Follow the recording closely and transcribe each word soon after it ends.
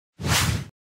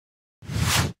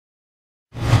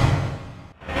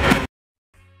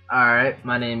Alright,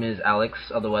 my name is Alex,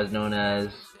 otherwise known as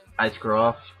Skrew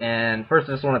Off, and first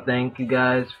I just want to thank you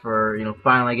guys for,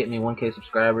 finally getting me 1K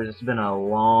subscribers. It's been a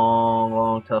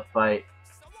long, tough fight,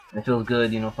 and it feels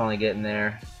good, finally getting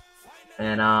there.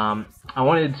 And I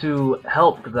wanted to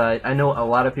help, because I know a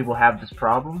lot of people have this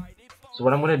problem. So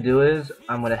what I'm going to do is,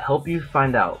 I'm going to help you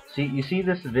find out. See, you see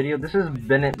this video? This is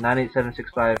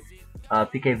Bennett98765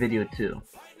 PK video 2.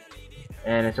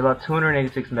 And it's about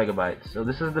 286 megabytes. So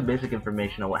this is the basic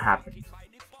information on what happens.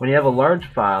 When you have a large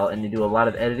file and you do a lot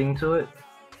of editing to it,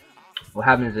 what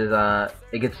happens is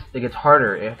it gets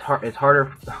harder. It's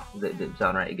harder. It didn't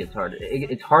sound right. It gets harder.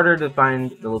 It's harder to find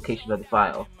the location of the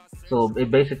file. So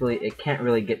it can't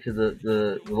really get to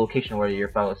the location where your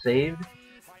file is saved.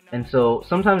 And so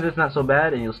sometimes it's not so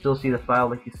bad, and you'll still see the file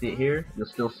like you see it here. You'll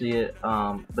still see it,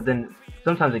 but then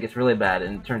sometimes it gets really bad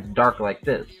and it turns dark like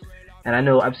this. And I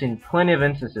know I've seen plenty of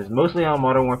instances, mostly on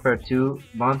Modern Warfare 2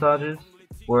 montages,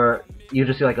 where you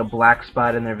just see like a black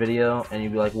spot in their video and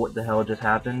you'd be like, what the hell just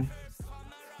happened?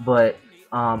 But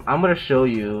I'm going to show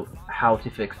you how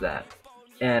to fix that.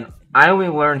 And I only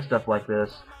learned stuff like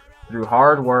this through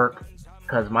hard work,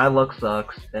 because my luck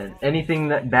sucks, and anything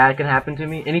that bad can happen to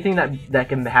me, anything that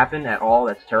can happen at all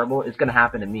that's terrible, is going to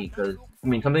happen to me, because,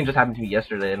 something just happened to me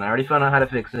yesterday, and I already found out how to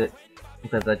fix it,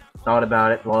 because I thought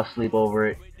about it, lost sleep over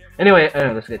it. Anyway,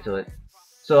 let's get to it.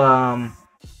 So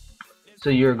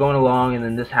you're going along, and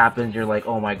then this happens. You're like,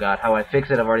 oh my god, how do I fix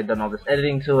it? I've already done all this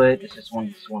editing to it. It's just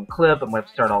one clip. I'm going to have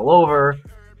to start all over.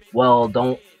 Well,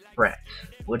 don't fret.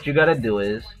 What you got to do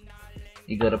is,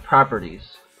 you go to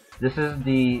Properties. This is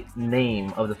the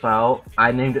name of the file.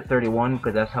 I named it 31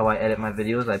 because that's how I edit my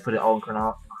videos. I put it all in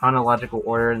chronological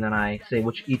order, and then I say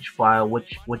each file,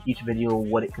 each video,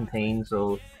 what it contains.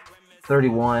 So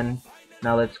 31.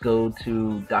 Now let's go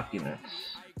to Documents,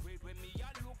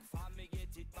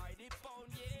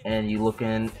 and you look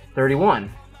in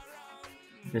 31.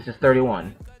 This is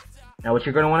 31. Now what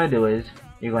you're going to want to do is,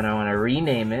 you're going to want to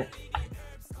rename it,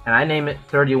 and I name it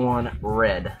 31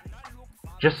 Red,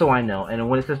 just so I know. And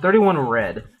when it says 31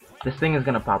 Red, this thing is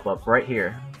going to pop up right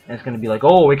here, and it's going to be like,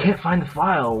 oh, we can't find the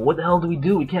file. What the hell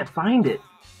do? We can't find it.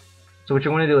 So what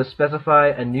you're going to do is specify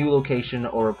a new location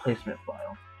or replacement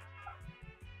file.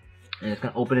 And it's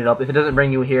going to open it up. If it doesn't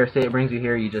bring you here, say it brings you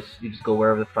here, you just go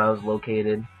wherever the file is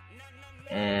located,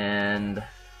 and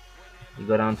you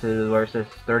go down to where it says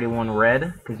 31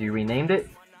 Red because you renamed it.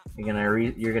 You're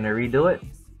gonna redo it,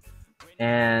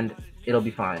 and it'll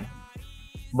be fine.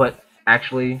 But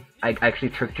actually, I actually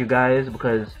tricked you guys,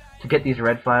 because to get these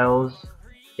red files,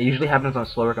 it usually happens on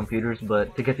slower computers,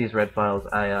 but to get these red files,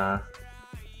 I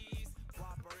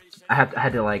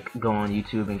had to like go on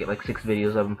YouTube and get like 6 videos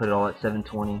of them, put it all at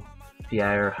 720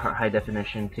 PI or high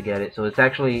definition to get it. So it's I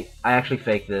actually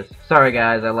faked this. Sorry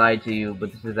guys, I lied to you,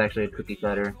 but this is actually a cookie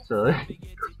cutter, so it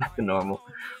goes back to normal.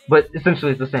 But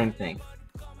essentially it's the same thing.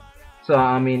 So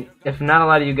if not a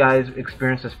lot of you guys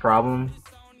experience this problem,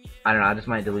 I don't know, I just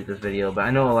might delete this video. But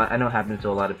I know it happens to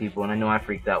a lot of people, and I know I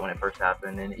freaked out when it first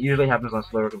happened. And it usually happens on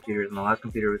slower computers. And the last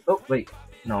computer was, oh wait,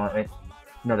 no,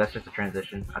 that's just a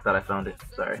transition. I thought I found it.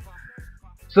 Sorry.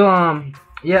 So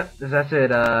yeah, that's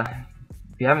it.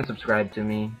 If you haven't subscribed to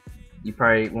me, you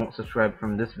probably won't subscribe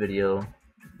from this video,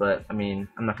 but I'm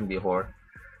not gonna be a whore.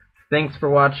 Thanks for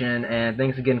watching, and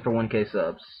thanks again for 1K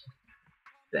subs.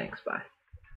 Thanks, bye.